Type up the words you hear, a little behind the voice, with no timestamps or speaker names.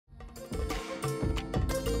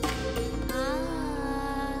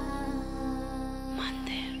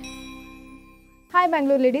Hi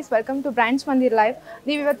Bangalore ladies, welcome to Brands Mandir Live.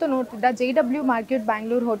 ನೀವು ಇವತ್ತು ನೋಡ್ತಿದ್ದ JW Marriott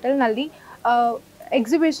Bangalore hotel ನಲ್ಲಿ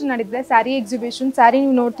exhibition ನಡೆದಿದೆ, sari exhibition. Sari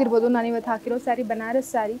ನೀವು ನೋಡ್ತಿರ್ಬೋದು, ನಾನು ಇವತ್ತು ಹಾಕಿರೋ ಸ್ಯಾರಿ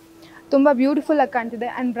ಬನಾರಸ್ ಸ್ಯಾರಿ ತುಂಬ ಬ್ಯೂಟಿಫುಲ್ ಆಗಿ ಕಾಣ್ತಿದೆ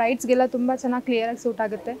ಆ್ಯಂಡ್ ಬ್ರೈಡ್ಸ್ಗೆಲ್ಲ ತುಂಬ ಚೆನ್ನಾಗಿ ಕ್ಲಿಯರಾಗಿ ಸೂಟ್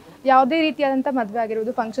ಆಗುತ್ತೆ. ಯಾವುದೇ ರೀತಿಯಾದಂಥ ಮದುವೆ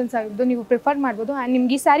ಆಗಿರೋದು, ಫಂಕ್ಷನ್ಸ್ ಆಗಿರೋದು ನೀವು ಪ್ರಿಫರ್ ಮಾಡ್ಬೋದು. ಆ್ಯಂಡ್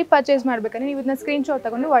ನಿಮ್ಗೆ ಈ ಸ್ಯಾರಿ ಪರ್ಚೇಸ್ ಮಾಡಬೇಕಂದ್ರೆ ನೀವು ಇದನ್ನ ಸ್ಕ್ರೀನ್ಶಾಟ್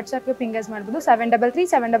ತಗೊಂಡು ವಾಟ್ಸಪ್ಗೆ ಪಿಂಗೇಜ್ ಮಾಡ್ಬೋದು.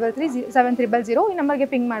 7337337000 ಈ ನಂಬರ್ಗೆ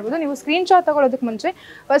ಪಿಂಗ್ ಮಾಡ್ಬೋದು. ನೀವು ಸ್ಕ್ರೀನ್ಶಾಟ್ ತಗೊಳ್ಳೋದಕ್ಕೆ ಮುಂಚೆ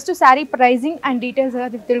first sari pricing and details ಎಲ್ಲ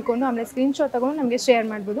ತಿಳ್ಕೊಂಡು ಆಮೇಲೆ ಸ್ಕ್ರೀನ್ಶಾಟ್ ತಗೊಂಡು ನಮಗೆ ಶೇರ್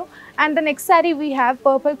ಮಾಡ್ಬೋದು. And the next sari we have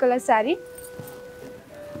purple colour sari.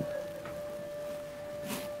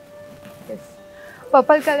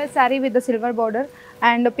 Purple colour sari with the silver border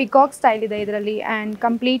and peacock style ಇದೆ ಇದರಲ್ಲಿ. ಆ್ಯಂಡ್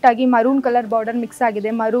ಕಂಪ್ಲೀಟ್ ಆಗಿ ಮರೂನ್ ಕಲರ್ ಬಾರ್ಡರ್ ಮಿಕ್ಸ್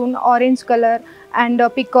ಆಗಿದೆ. Maroon, orange colour and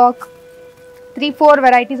peacock, 3-4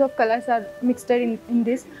 varieties of colors are mixed in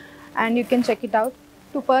this, and you can check it out.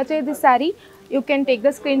 To purchase this saree you can take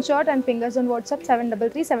the screenshot and ping us on WhatsApp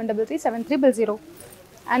 7337337300.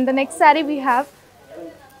 And the next saree we have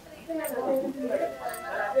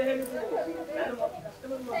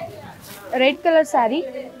red color saree.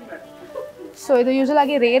 So ಇದು usual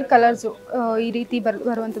ಆಗಿ rare colours ಈ ರೀತಿ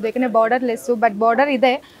ಬರುವಂಥದ್ದು, ಯಾಕಂದರೆ ಬಾರ್ಡರ್ಲೆಸ್ಸು. But border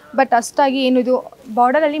ಇದೆ, but ಅಷ್ಟಾಗಿ ಏನು ಇದು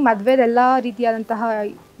ಬಾರ್ಡರಲ್ಲಿ ಮದುವೆದೆಲ್ಲ ರೀತಿಯಾದಂತಹ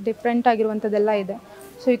ಡಿಫ್ರೆಂಟ್ ಆಗಿರುವಂಥದ್ದೆಲ್ಲ ಇದೆ.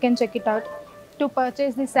 So you can check it out. To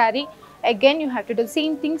purchase the sari again you have to do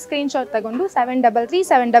same thing, screenshot ತಗೊಂಡು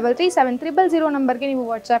 7337337000 ನಂಬರ್ಗೆ ನೀವು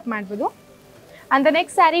ವಾಟ್ಸಪ್ ಮಾಡ್ಬೋದು. And the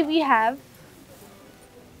next sari we have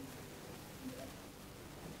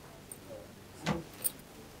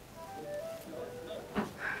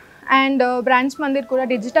and brands ಮಂದಿರ್ ಕೂಡ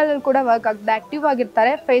ಡಿಜಿಟಲಲ್ಲಿ ಕೂಡ ವರ್ಕ್ ಆಗಿದೆ, ಆ್ಯಕ್ಟಿವ್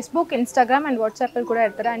ಆಗಿರ್ತಾರೆ. ಫೇಸ್ಬುಕ್, ಇನ್ಸ್ಟಾಗ್ರಾಮ್ ಆ್ಯಂಡ್ ವಾಟ್ಸಪ್ಪಲ್ಲಿ ಕೂಡ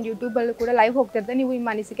ಇರ್ತಾರೆ. ಆ್ಯಂಡ್ ಯೂಟ್ಯೂಬಲ್ಲೂ ಕೂಡ ಲೈವ್ ಹೋಗ್ತಿರ್ತಾರೆ. ನೀವು ನಿಮ್ಮ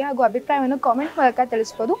ಅನಿಸಿಕೆ ಹಾಗೂ ಅಭಿಪ್ರಾಯವನ್ನು ಕಾಮೆಂಟ್ ಮೂಲಕ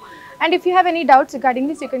ತಿಳಿಸ್ಬೋದು. And if you have any doubts regarding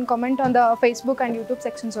this you can comment on the Facebook and YouTube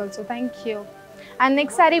sections also. Thank you. And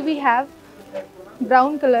next sari we have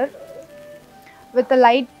brown colour with a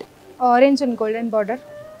light orange and golden border.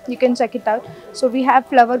 You can check it out. So we have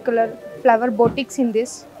flower boutiques in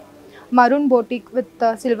this, maroon boutique with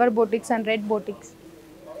silver boutiques and red boutiques.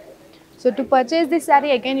 So to purchase this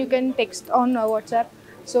saree again you can text on WhatsApp.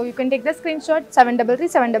 So you can take the screenshot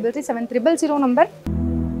 7337337000 number.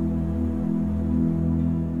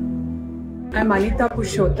 I'm Anita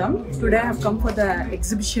Pushottam. Today I have come for the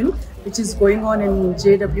exhibition which is going on in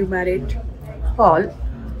JW Marriott Hall.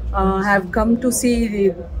 I have come to see the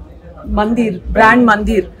Mandir, brand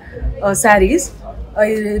Mandir sarees.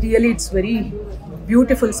 Really it's very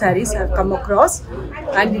beautiful sarees I have come across,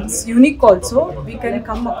 and it's unique also. We can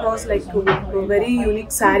come across like very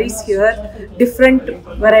unique sarees here, different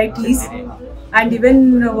varieties, and even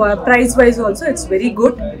price wise also it's very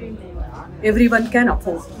good. Everyone can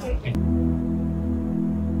afford.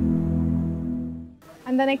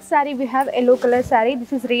 And the next saree we have yellow color saree.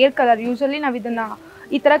 This is rare color. Usually ನಾವು ಇದನ್ನು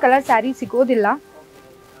ಈ ಥರ colour sari ಸಿಗೋದಿಲ್ಲ.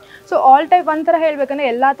 So all type ಒಂಥರ ಹೇಳಬೇಕಂದ್ರೆ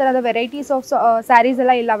ಎಲ್ಲ ಥರದ varieties of saris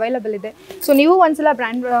ಎಲ್ಲ ಇಲ್ಲಿ ಅವೈಲಬಲ್ ಇದೆ. ಸೊ ನೀವು ಒಂದ್ಸಲ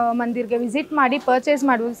ಬ್ರ್ಯಾಂಡ್ ಮಂದಿರ್ಗೆ ವಿಸಿಟ್ ಮಾಡಿ ಪರ್ಚೇಸ್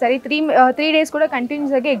ಮಾಡ್ಬೋದು. ಸರಿ, 3 ಡೇಸ್ ಕೂಡ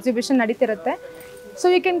ಕಂಟಿನ್ಯೂಸ್ ಆಗಿ exhibition ನಡೀತಿರುತ್ತೆ. So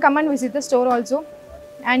you can come and visit the store also,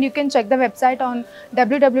 and you can check the website on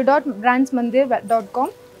www.brandsmandir.com.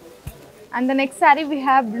 And the next sari we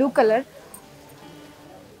have blue colour.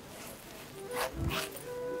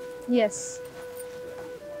 Yes,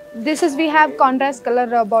 this is we have contrast color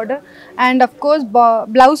border, and of course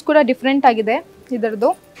blouse kuda different agide idardu,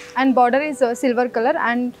 and border is silver color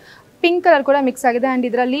and pink color kuda mix agide, and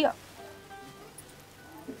idralli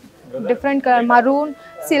different color maroon,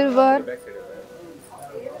 silver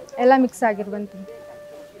ella mix agiruvantadu.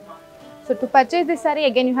 So to purchase this saree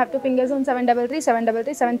again you have to ping us on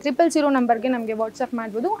 7337337000 number ge namge WhatsApp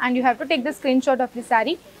madbodu, and you have to take the screenshot of the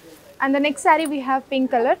saree. And the next saree we have pink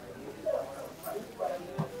color.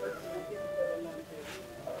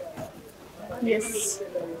 Yes,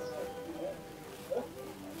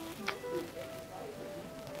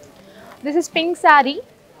 this is pink saree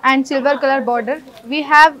and silver color border. We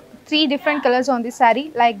have 3 different colors on this saree,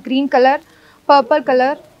 like green color, purple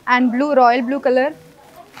color and blue, royal blue color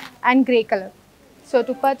and grey color. So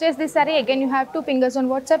to purchase this saree again you have to ping us on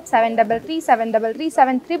WhatsApp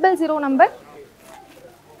 7337337000 number.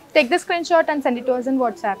 Take the screenshot and send it to us on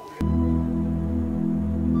WhatsApp.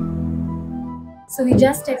 So we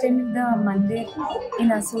just attended the Mandir in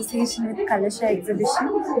association with Kalasha exhibition.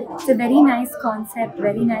 It's a very nice concept,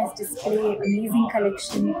 very nice display, amazing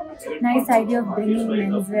collection, nice idea of bringing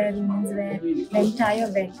menswear, womenswear, the entire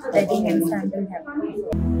wedding ensemble happening.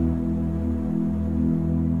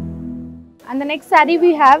 And the next saree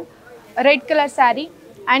we have a red color saree,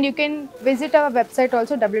 and you can visit our website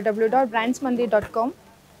also www.brandsmandir.com.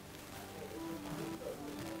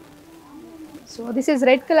 So this is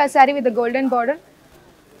red color saree with the golden border.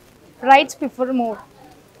 Brides prefer more.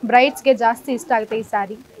 Brides get ಜಾಸ್ತಿ ಇಷ್ಟ ಆಗುತ್ತೆ ಈ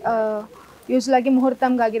sari. Usual ಆಗಿ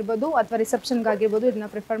ಮುಹೂರ್ತಮ್ಗಾಗಿರ್ಬೋದು ಅಥವಾ ರಿಸೆಪ್ಷನ್ಗಾಗಿರ್ಬೋದು ಇದನ್ನ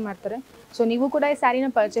prefer ಮಾಡ್ತಾರೆ. So ನೀವು ಕೂಡ ಈ ಸ್ಯಾರಿನ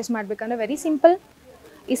ಪರ್ಚೇಸ್ ಮಾಡಬೇಕಂದ್ರೆ ವೆರಿ ಸಿಂಪಲ್,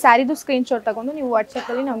 ಈ ಸ್ಯಾರಿದು ಸ್ಕ್ರೀನ್ಶಾಟ್ ತಗೊಂಡು ನೀವು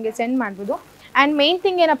ವಾಟ್ಸಪ್ಪಲ್ಲಿ ನಮಗೆ ಸೆಂಡ್ ಮಾಡ್ಬೋದು. ಆ್ಯಂಡ್ ಮೇನ್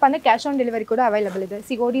ಥಿಂಗ್ ಏನಪ್ಪ ಅಂದರೆ ಕ್ಯಾಶ್ ಆನ್ ಡೆಲಿವರಿ ಕೂಡ ಅವೈಲಬಲ್ ಇದೆ.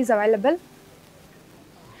 COD is available.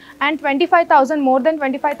 And 25,000 more than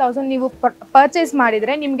 25,000 ನೀವು ಪರ್ಚೇಸ್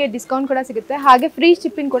ಮಾಡಿದರೆ ನಿಮಗೆ ಡಿಸ್ಕೌಂಟ್ ಕೂಡ ಸಿಗುತ್ತೆ, ಹಾಗೆ ಫ್ರೀ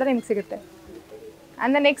ಶಿಪ್ಪಿಂಗ್ ಕೂಡ ನಿಮ್ಗೆ ಸಿಗುತ್ತೆ.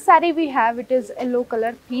 And the next sari we have it is yellow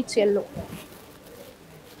colour, peach yellow,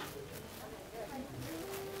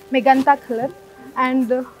 Meganta color, and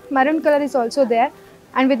maroon color is also there,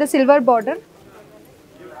 and with the silver border.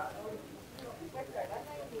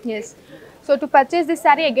 Yes. So to purchase this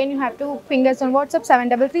saree, again you have to ping us on WhatsApp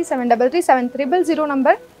 733-733-7300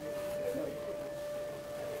 number.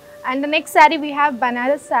 And the next saree we have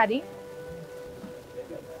Banaras saree.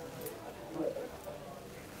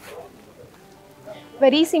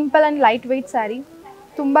 Very simple and lightweight saree.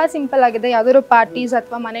 ತುಂಬಾ simple ಆಗಿದೆ. ಯಾವ್ದಾದ್ರು parties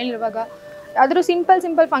ಅಥವಾ ಮನೇಲಿರುವಾಗ ಯಾವ್ದಾದ್ರು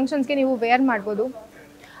simple ಫಂಕ್ಷನ್ಸ್ಗೆ ನೀವು wear ಮಾಡ್ಬೋದು.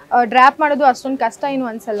 ಡ್ರ್ಯಾಪ್ ಮಾಡೋದು ಅಷ್ಟೊಂದು ಕಷ್ಟ ಏನು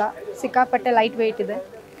ಅನ್ಸಲ್ಲ, ಸಿಕ್ಕಾಪಟ್ಟೆ ಲೈಟ್ ವೆಯ್ಟ್ ಇದೆ.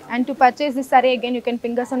 And to purchase this sorry again you can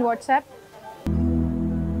ping us on WhatsApp.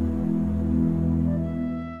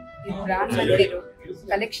 Brand Mandir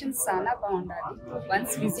collections చాలా బాగుండాలి.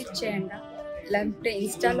 వన్స్ విజిట్ చేయండి, లేకపోతే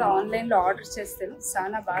ఇన్స్టాలో ఆన్లైన్లో ఆర్డర్ చేస్తారు,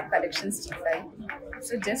 చాలా బాగా కలెక్షన్స్ ఉంటాయి.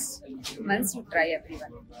 So just once you try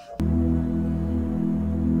everyone.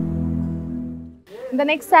 The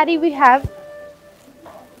next saree we have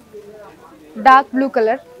dark blue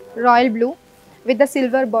color, royal blue with the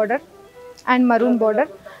silver border and maroon border,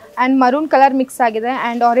 and maroon color mix agide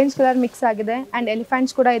and orange color mix agide, and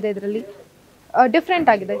elephants kuda ide idralli. Different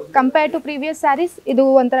agide compared to previous sarees. Idu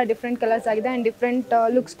ontara different colors agide and different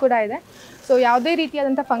looks kuda ide. So yavade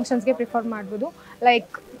ರೀತಿಯಾದಂತ functions ಗೆ prefer ಮಾಡಬಹುದು,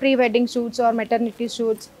 like pre wedding shoots or maternity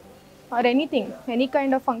shoots or anything, any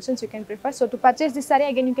kind of functions you can prefer. So to purchase this saree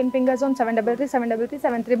again you can ping us on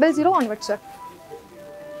 733-733-7300 on WhatsApp.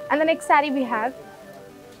 And the next saree we have,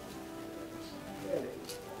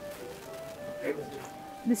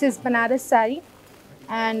 this is Banaras saree,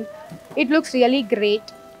 and it looks really great.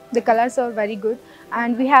 The colors are very good,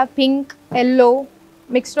 and we have pink, yellow,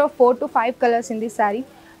 mixture of 4 to 5 colors in this saree.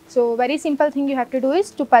 So very simple thing you have to do is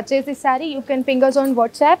to purchase this saree you can ping us on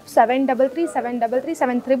WhatsApp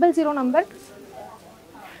 733-733-7300 number.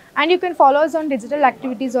 And you can follow us on digital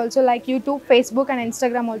activities also, like YouTube, Facebook and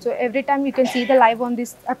Instagram also. Every time you can see the live on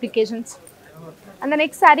these applications. And the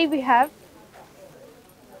next saree we have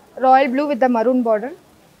royal blue with the maroon border.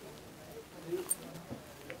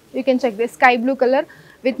 You can check this sky blue color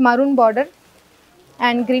with maroon border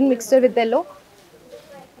and green mixture with yellow.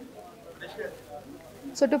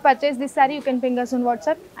 So to purchase this saree you can ping us on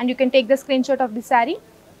WhatsApp, and you can take the screenshot of the saree.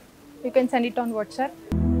 You can send it on WhatsApp.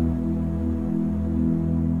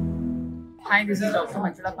 Hi, this is Dr.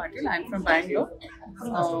 Manjula Patil. I am from Bangalore,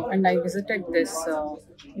 and I visited this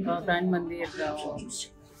brand Mandir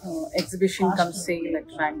exhibition come sale at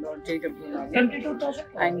Bangalore JW,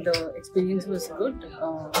 and the experience was good.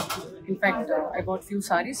 In fact, I bought few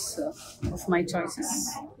sarees of my choices,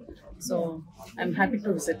 so I'm happy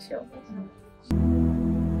to visit here.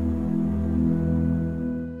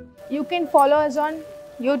 You can follow us on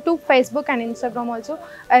YouTube, Facebook and Instagram also.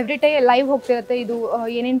 Every day live ಹೋಗ್ತಿರುತ್ತೆ. ಇದು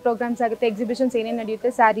ಏನೇನು programmes ಆಗುತ್ತೆ, exhibitions ಏನೇನು ನಡೆಯುತ್ತೆ,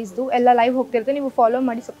 ಸ್ಯಾರೀಸ್ದು ಎಲ್ಲ live ಹೋಗ್ತಿರುತ್ತೆ. ನೀವು follow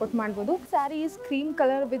ಮಾಡಿ support ಮಾಡ್ಬೋದು. Sari is cream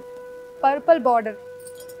colour with purple border,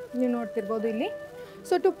 ನೀವು ನೋಡ್ತಿರ್ಬೋದು ಇಲ್ಲಿ.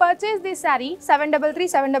 So to purchase this sari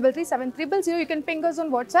 733-733-7300 you can ping us on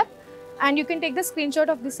WhatsApp, and you can take the screenshot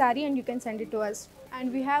of the saree and you can send it to us. And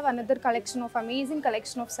we have another collection of amazing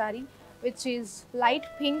collection of saree which is light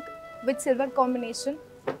pink with silver combination.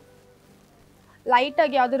 Light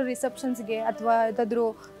ಆಗಿ ಯಾವ್ದಾದ್ರು ರಿಸೆಪ್ಷನ್ಸ್ಗೆ ಅಥವಾ ಯಾವ್ದಾದ್ರು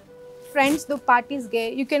ಫ್ರೆಂಡ್ಸ್ದು ಪಾರ್ಟೀಸ್ಗೆ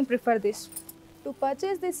you can prefer this. To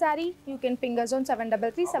purchase this sari you can ping us on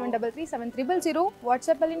 733-733-7300.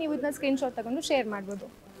 ವಾಟ್ಸಪ್ಪಲ್ಲಿ ನೀವು ಇದನ್ನ screenshot ತಗೊಂಡು share ಮಾಡ್ಬೋದು.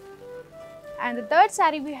 And the third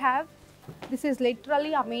sari we have, this is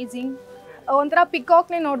literally amazing. ಒಂಥರ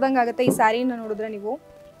ಪಿಕಾಕ್ನೇ ನೋಡ್ದಂಗೆ ಆಗುತ್ತೆ ಈ ಸ್ಯಾರಿನ ನೋಡಿದ್ರೆ. ನೀವು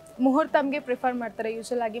ಮುಹೂರ್ತಮ್ಗೆ ಪ್ರಿಫರ್ ಮಾಡ್ತಾರೆ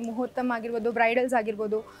ಯೂಶಲ್ ಆಗಿ, ಮುಹೂರ್ತಮ್ ಆಗಿರ್ಬೋದು, ಬ್ರೈಡಲ್ಸ್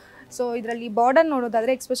ಆಗಿರ್ಬೋದು. ಸೊ ಇದರಲ್ಲಿ ಬಾರ್ಡರ್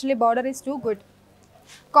ನೋಡೋದಾದರೆ especially border is too good.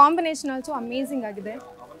 Combination also amazing ಆಗಿದೆ.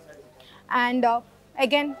 ಆ್ಯಂಡ್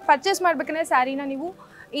ಅಗೇನ್ ಪರ್ಚೇಸ್ ಮಾಡಬೇಕಂದ್ರೆ ಸ್ಯಾರಿನ ನೀವು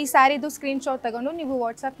ಈ ಸ್ಯಾರಿದು ಸ್ಕ್ರೀನ್ಶಾಟ್ ತಗೊಂಡು ನೀವು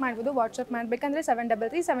ವಾಟ್ಸಪ್ ಮಾಡ್ಬೋದು. ವಾಟ್ಸಪ್ ಮಾಡಬೇಕಂದ್ರೆ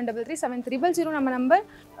 733-733-7300 ನಮ್ಮ number.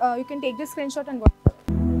 You can take the screenshot and WhatsApp.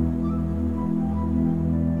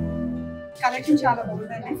 Collection చాలా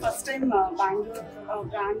బాగుందండి. ఫస్ట్ టైం బెంగళూరు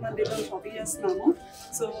బ్రాండ్ మందిలో షాపింగ్ చేస్తున్నాము.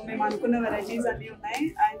 సో మేము అనుకున్న వెరైటీస్ అన్నీ ఉన్నాయి.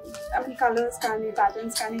 అండ్ కలర్స్ కానీ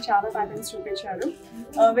ప్యాటర్న్స్ కానీ చాలా ప్యాటర్న్స్ చూపించారు.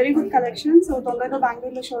 Very good collection. సో తొందరగా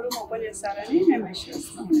బెంగళూరులో షోరూమ్ ఓపెన్ చేస్తారని మేము విష్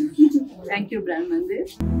చేస్తున్నాం. Thank you, brand Mandir.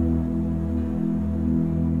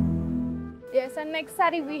 Yes, and next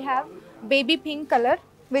saree we have baby pink color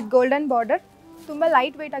with golden border. ತುಂಬ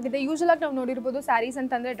ಲೈಟ್ ವೆಯ್ಟ್ ಆಗಿದೆ. ಯೂಶಲಾಗಿ ನಾವು ನೋಡಿರ್ಬೋದು ಸ್ಯಾರೀಸ್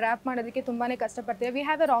ಅಂತಂದರೆ ಡ್ರಾಪ್ ಮಾಡೋದಕ್ಕೆ ತುಂಬಾ ಕಷ್ಟಪಡ್ತೀವಿ. We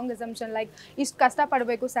have A wrong assumption like ಇಷ್ಟು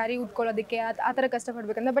ಕಷ್ಟಪಡಬೇಕು ಸ್ಯಾರಿ ಉಟ್ಕೊಳ್ಳೋದಕ್ಕೆ ಆ ಥರ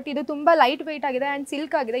ಕಷ್ಟಪಡಬೇಕಂದ್ರೆ. ಬಟ್ ಇದು ತುಂಬ ಲೈಟ್ ವೆಯ್ಟ್ ಆಗಿದೆ ಆ್ಯಂಡ್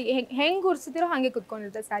ಸಿಲ್ಕ್ ಆಗಿದೆ. ಹೆಂಗೆ ಉರ್ಸಿದಿರೋ ಹಾಗೆ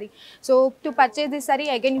ಕುತ್ಕೊಂಡಿರುತ್ತೆ sari. So to purchase this sari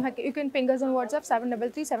again you can ಪಿಂಗರ್ಸ್ on WhatsApp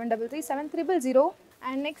 7337337300.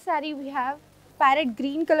 And next sari we have parrot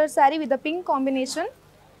green colour sari with a pink combination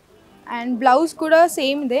and blouse ಕೂಡ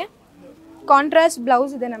ಸೇಮ್ ಇದೆ. ಕಾಂಟ್ರಾಸ್ಟ್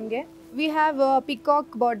ಬ್ಲೌಸ್ ಇದೆ ನಮಗೆ. We have peacock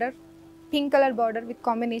border, pink colour border with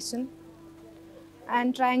combination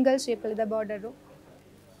and triangle ಶೇಪಲ್ಲಿದೆ border.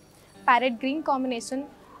 Parrot green combination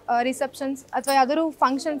ರಿಸೆಪ್ಷನ್ಸ್ ಅಥವಾ ಯಾವ್ದಾದ್ರು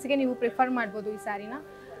ಫಂಕ್ಷನ್ಸ್ಗೆ ನೀವು prefer ಮಾಡ್ಬೋದು ಈ ಸ್ಯಾರಿನ.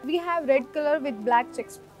 We have read colour with black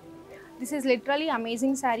cheques. This is literally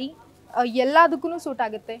amazing sari. ಎಲ್ಲದಕ್ಕೂ ಸೂಟ್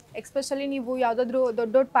ಆಗುತ್ತೆ. ಎಸ್ಪೆಷಲಿ ನೀವು ಯಾವುದಾದ್ರೂ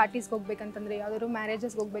ದೊಡ್ಡ ದೊಡ್ಡ ಪಾರ್ಟೀಸ್ಗೆ ಹೋಗ್ಬೇಕಂತಂದರೆ, ಯಾವುದಾದ್ರು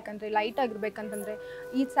ಮ್ಯಾರೇಜಸ್ಗೆ ಹೋಗ್ಬೇಕಂದ್ರೆ, ಲೈಟ್ ಆಗಿರ್ಬೇಕಂತಂದರೆ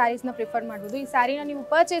ಈ ಸ್ಯಾರೀಸ್ನ ಪ್ರಿಫರ್ ಮಾಡ್ಬೋದು. ಈ ಸ್ಯಾರಿನ ನೀವು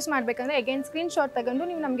ಪರ್ಚೇಸ್ ಮಾಡಬೇಕಂದ್ರೆ ಅಗೇನ್ ಸ್ಕ್ರೀನ್ಶಾಟ್ ತಗೊಂಡು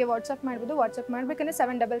ನೀವು ನಮಗೆ ವಾಟ್ಸಪ್ ಮಾಡ್ಬೋದು. ವಾಟ್ಸಪ್ ಮಾಡಬೇಕಂದ್ರೆ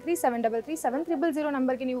 7337337300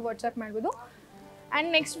 ನಂಬರ್ಗೆ ನೀವು ವಾಟ್ಸಪ್ ಮಾಡ್ಬೋದು.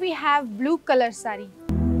 And next we have blue colour sari.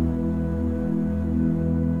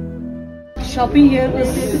 Shopping here was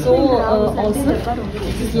so awesome.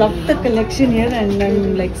 Just loved the collection here, and I'm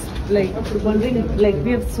like wondering, like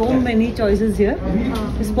we have so many choices here.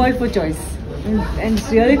 We're spoiled for choice, and it's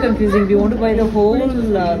really confusing. We want to buy the whole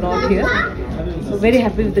lot here. So very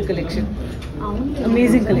happy with the collection.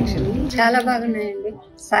 Amazing collection. చాలా బాగున్నాయండి.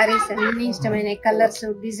 సారీస్ అన్ని ఇష్టమైన colours,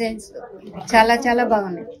 designs చాలా చాలా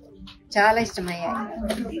బాగున్నాయి. చాలా ఇష్టమయ్యాయి.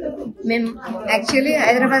 మేము actually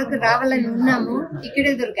హైదరాబాద్కి రావాలని ఉన్నాము,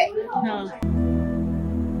 ఇక్కడే దొరికాయి.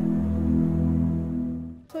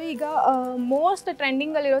 ಸೊ ಈಗ ಮೋಸ್ಟ್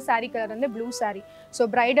ಟ್ರೆಂಡಿಂಗಲ್ಲಿರೋ ಸ್ಯಾರಿ ಕಲರ್ ಅಂದರೆ ಬ್ಲೂ ಸ್ಯಾರಿ. ಸೊ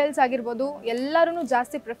ಬ್ರೈಡಲ್ಸ್ ಆಗಿರ್ಬೋದು ಎಲ್ಲರೂ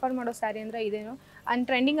ಜಾಸ್ತಿ ಪ್ರಿಫರ್ ಮಾಡೋ ಸ್ಯಾರಿ ಅಂದರೆ ಇದೇನು. ಆ್ಯಂಡ್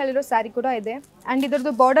ಟ್ರೆಂಡಿಂಗಲ್ಲಿರೋ ಸ್ಯಾರಿ ಕೂಡ ಇದೆ. ಆ್ಯಂಡ್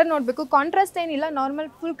ಇದರದ್ದು ಬಾರ್ಡರ್ ನೋಡಬೇಕು, ಕಾಂಟ್ರಾಸ್ಟ್ ಏನಿಲ್ಲ, normal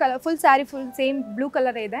full sari full same blue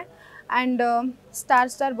ಕಲರೇ ಇದೆ. ಆ್ಯಂಡ್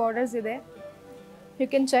ಸ್ಟಾರ್ ಬಾರ್ಡರ್ಸ್ ಇದೆ. You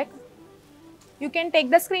can check. You can take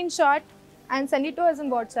the screenshot and send it to us on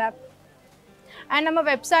WhatsApp. And ನಮ್ಮ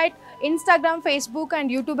ವೆಬ್ಸೈಟ್, ಇನ್ಸ್ಟಾಗ್ರಾಮ್, ಫೇಸ್ಬುಕ್ ಆ್ಯಂಡ್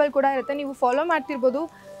ಯೂಟ್ಯೂಬಲ್ಲಿ ಕೂಡ ಇರುತ್ತೆ. ನೀವು ಫಾಲೋ ಮಾಡ್ತಿರ್ಬೋದು.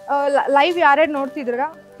 ಲೈವ್ ಯಾರ್ಯಾರು ನೋಡ್ತಿದ್ರ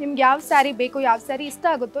ನಿಮ್ಗೆ ಯಾವ ಸ್ಯಾರಿ ಬೇಕು, ಯಾವ ಸ್ಯಾರಿ ಇಷ್ಟ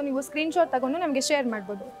ಆಗುತ್ತೋ ನೀವು ಸ್ಕ್ರೀನ್ಶಾಟ್ ತಗೊಂಡು ನಮಗೆ ಶೇರ್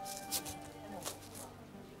ಮಾಡ್ಬೋದು.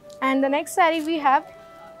 And the next sari we have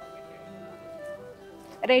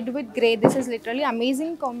read with grey. This is literally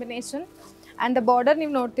amazing combination. And the border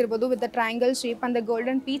ನೀವು ನೋಡ್ತಿರ್ಬೋದು with the triangle shape and the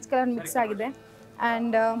golden peach colour mix ಆಗಿದೆ.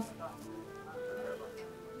 And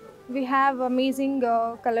we have amazing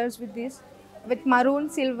colors with this, with maroon,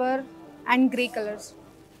 silver and grey colors.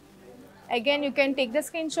 Again you can take the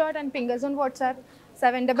screenshot and ping us on WhatsApp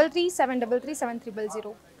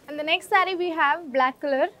 7337337300. And the next saree we have black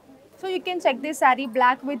color. So you can check this saree,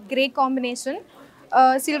 black with grey combination,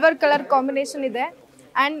 silver color combination ide.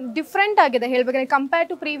 And different ಆಗಿದೆ ಹೇಳಬೇಕಂದ್ರೆ compare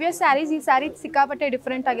to previous saris. ಈ ಸ್ಯಾರಿ ಸಿಕ್ಕಾಪಟ್ಟೆ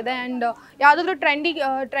different ಆಗಿದೆ. And ಯಾವುದಾದ್ರೂ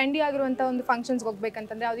trendy ಆಗಿರುವಂಥ ಒಂದು ಫಂಕ್ಷನ್ಸ್ಗೆ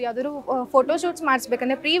ಹೋಗ್ಬೇಕಂತಂದರೆ, ಯಾವುದಾದ್ರೂ photo shoots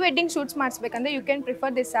ಮಾಡಿಸ್ಬೇಕಂದ್ರೆ, ಪ್ರೀ ವೆಡ್ಡಿಂಗ್ ಶೂಟ್ಸ್ ಮಾಡಿಸ್ಬೇಕಂದ್ರೆ you can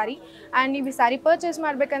prefer this sari. And ನೀವು ಈ ಸ್ಯಾರಿ ಪರ್ಚೇಸ್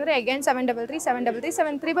ಮಾಡಬೇಕಂದ್ರೆ ಅಗೇನ್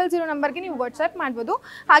 7337337300 ನಂಬರ್ಗೆ ನೀವು ವಾಟ್ಸಪ್ ಮಾಡ್ಬೋದು.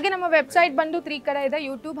 ಹಾಗೆ ನಮ್ಮ ವೆಬ್ಸೈಟ್ ಬಂದು 3 ಕಡೆ ಇದೆ,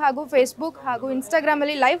 ಯೂಟ್ಯೂಬ್ ಹಾಗೂ ಫೇಸ್ಬುಕ್ ಹಾಗೂ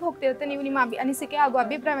ಇನ್ಸ್ಟಾಗ್ರಾಮಲ್ಲಿ ಲೈವ್ ಹೋಗ್ತಿರುತ್ತೆ. ನೀವು ನಿಮ್ಮ ಅನಿಸಿಕೆ ಹಾಗೂ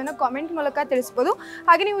ಅಭಿಪ್ರಾಯವನ್ನು ಕಾಮೆಂಟ್ ಮೂಲಕ ತಿಳಿಸ್ಬೋದು.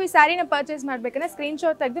 ಹಾಗೆ ನೀವು ಈ ಸ್ಯಾರಿನ ಪರ್ಚೇಸ್ ಮಾಡಬೇಕಂದ್ರೆ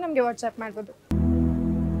ಸ್ಕ್ರೀನ್ಶಾಟ್ ತೆಗೆದು ನಮಗೆ ವಾಟ್ಸಪ್ ಮಾಡ್ಬೋದು.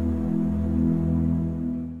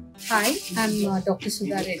 Hi, I'm Dr.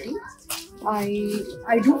 Sudha Reddy.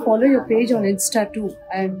 I do follow your page on Insta too.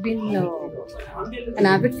 I've been an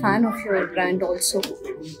avid fan of your brand also.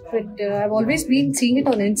 But I've always been seeing it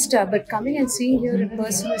on Insta, but coming and seeing here in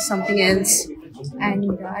person is something else. And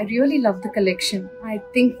I really love the collection. I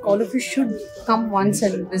think all of you should come once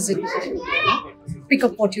and visit. Pick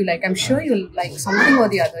up what you like. I'm sure you'll like something or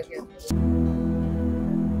the other here.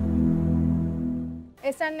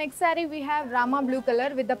 Yes, and next saree we have Rama blue color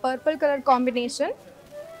with the purple color combination.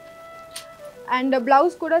 And the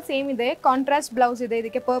blouse kuda same ide, contrast blouse ide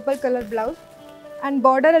idakke purple color blouse. And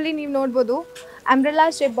border alli ನೀವು ನೋಡಬಹುದು umbrella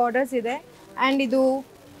shape borders ಇದೆ. and ಇದು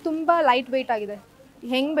ತುಂಬಾ light weight ಆಗಿದೆ.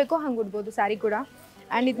 ಹೆಂಗೆ ಬೇಕೋ ಹಂಗೆ ಉಡ್ಬೋದು ಸ್ಯಾರಿ ಕೂಡ.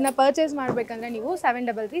 ಆ್ಯಂಡ್ ಇದನ್ನ ಪರ್ಚೇಸ್ ಮಾಡಬೇಕಂದ್ರೆ ನೀವು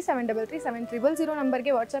 7337337300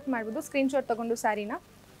 ನಂಬರ್ಗೆ ವಾಟ್ಸಪ್ ಮಾಡ್ಬೋದು. ಸ್ಕ್ರೀನ್ಶಾಟ್ ತೊಗೊಂಡು ಸ್ಯಾರಿನ.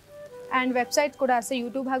 ಆ್ಯಂಡ್ ವೆಬ್ಸೈಟ್ ಕೂಡ ಅಷ್ಟೇ,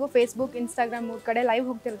 ಯೂಟ್ಯೂಬ್ ಹಾಗೂ ಫೇಸ್ಬುಕ್, ಇನ್ಸ್ಟಾಗ್ರಾಮ್ 3 ಕಡೆ ಲೈವ್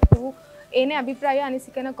ಹೋಗ್ತಿರುತ್ತೆ. ನೀವು ಏನೇ ಅಭಿಪ್ರಾಯ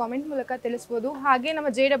ಅನಿಸಿಕೆನ ಕಾಮೆಂಟ್ ಮೂಲಕ ತಿಳಿಸ್ಬೋದು. ಹಾಗೆ ನಮ್ಮ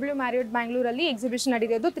JW Marriott ಬ್ಯಾಂಗ್ಳೂರಲ್ಲಿ ಎಕ್ಸಿಬಿಷನ್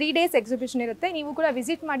ನಡೆಯೋದು 3 days ಎಕ್ಸಿಬಿಷನ್ ಇರುತ್ತೆ. ನೀವು ಕೂಡ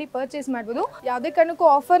ವಿಸಿಟ್ ಮಾಡಿ ಪರ್ಚೇಸ್ ಮಾಡ್ಬೋದು. ಯಾವುದೇ ಕಾರಣಕ್ಕೂ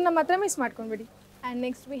ಆಫರ್ನ ಮಾತ್ರ miss ಮಾಡ್ಕೊಂಡ್ಬಿಡಿ. And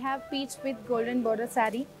next we have peach with golden border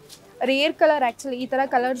sari. Rare colour actually. ಈ ಥರ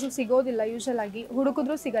ಕಲರ್ಸು ಸಿಗೋದಿಲ್ಲ ಯೂಶಲ್ ಆಗಿ,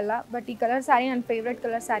 ಹುಡುಕಿದ್ರೂ ಸಿಗಲ್ಲ. ಬಟ್ ಈ ಕಲರ್ ಸ್ಯಾರಿ ನನ್ನ ಫೇವ್ರೆಟ್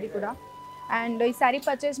ಕಲರ್ ಸ್ಯಾರಿ ಕೂಡ. ಆ್ಯಂಡ್ ಈ ಸ್ಯಾರಿ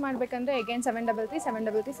ಪರ್ಚೇಸ್ ಮಾಡಬೇಕಂದ್ರೆ ಅಗೇನ್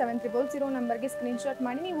 7337337300 ನಂಬರ್ಗೆ ಸ್ಕ್ರೀನ್ಶಾಟ್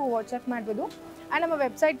ಮಾಡಿ ನೀವು ವಾಟ್ಸಪ್ ಮಾಡ್ಬೋದು. ಆ್ಯಂಡ್ ನಮ್ಮ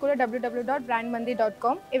ವೆಬ್ಸೈಟ್ ಕೂಡ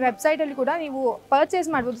www.brandmandir.com. ಈ ವೆಬ್ಸೈಟಲ್ಲಿ ಕೂಡ ನೀವು ಪರ್ಚೇಸ್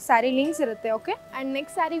ಮಾಡ್ಬೋದು. ಸ್ಯಾರಿ ಲಿಂಕ್ಸ್ ಇರುತ್ತೆ. Okay. And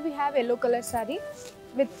next sari we have yellow colour sari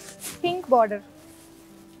with pink border.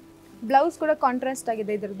 Blouse ಕೂಡ ಕಾಂಟ್ರಾಸ್ಟ್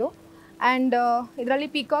ಆಗಿದೆ ಇದರದ್ದು. ಆ್ಯಂಡ್ ಇದರಲ್ಲಿ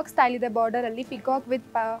ಪಿಕಾಕ್ ಸ್ಟೈಲ್ ಇದೆ ಬಾರ್ಡರಲ್ಲಿ, peacock with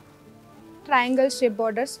triangle shape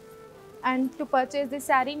borders. And to purchase this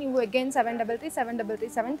sari ನೀವು ಅಗೇನ್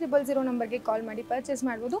 7337337000 ನಂಬರ್ಗೆ ಕಾಲ್ ಮಾಡಿ ಪರ್ಚೇಸ್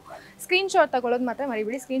ಮಾಡ್ಬೋದು. ಸ್ಕ್ರೀನ್ಶಾಟ್ ತಗೊಳ್ಳೋದು ಮಾತ್ರ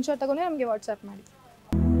ಮರಿಬೇಡಿ, ಸ್ಕ್ರೀನ್ಶಾಟ್ ತಗೊಂಡು ನಮಗೆ ವಾಟ್ಸಪ್ ಮಾಡಿ.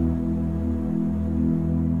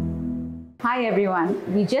 Hi everyone,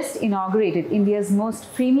 we just inaugurated India's most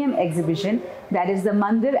premium exhibition, that is the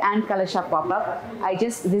Mandir and Kalasha Popup. I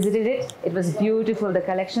just visited it. It was beautiful. The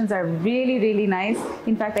collections are really nice.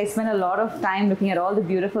 In fact, I spent a lot of time looking at all the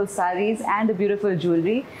beautiful sarees and the beautiful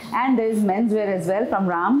jewelry, and there is menswear as well from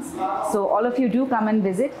Rams. So all of you do come and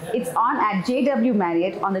visit. It's on at JW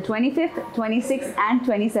Marriott on the 25th, 26th and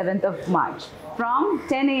 27th of March from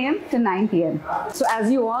 10 a.m. to 9 p.m. So as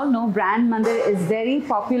you all know, Brand Mandir is very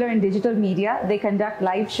popular in digital media. They conduct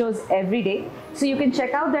live shows every day. So you can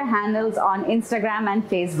check out their handles on Instagram and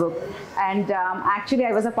Facebook. And actually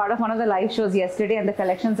I was a part of one of the live shows yesterday, and the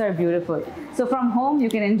collections are beautiful. So from home you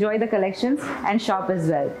can enjoy the collections and shop as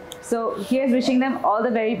well. So here's wishing them all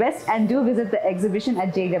the very best, and do visit the exhibition at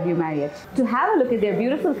JW Marriott. To have a look at their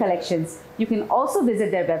beautiful collections, you can also visit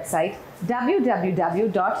their website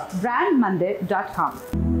www.brandmandir.com.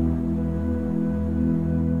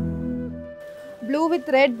 Blue with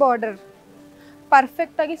red border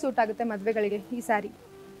ಪರ್ಫೆಕ್ಟಾಗಿ suit ಆಗುತ್ತೆ ಮದುವೆಗಳಿಗೆ. ಈ ಸ್ಯಾರಿ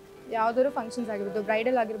ಯಾವುದಾದ್ರು functions ಆಗಿರ್ಬೋದು,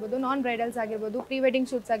 bridal ಆಗಿರ್ಬೋದು, ನಾನ್ bridals ಆಗಿರ್ಬೋದು, pre wedding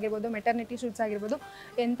shoots ಆಗಿರ್ಬೋದು, maternity shoots ಆಗಿರ್ಬೋದು,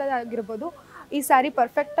 ಎಂಥದ್ದಾಗಿರ್ಬೋದು ಈ ಸ್ಯಾರಿ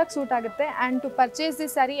ಪರ್ಫೆಕ್ಟಾಗಿ ಸೂಟ್ ಆಗುತ್ತೆ. And to purchase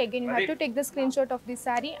this sari again you have to take the screenshot of this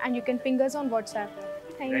sari and you can ping us on WhatsApp.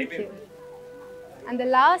 Thank you. And the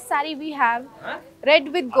last saree we have red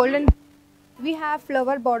with golden. We have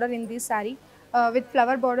flower border in this saree with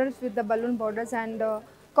flower borders with the balloon borders, and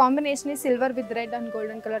combination is silver with red and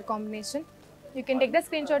golden color combination. You can take the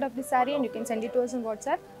screenshot of this saree and you can send it to us on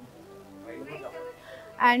WhatsApp.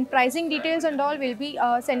 And pricing details and all will be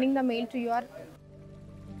sending the mail to your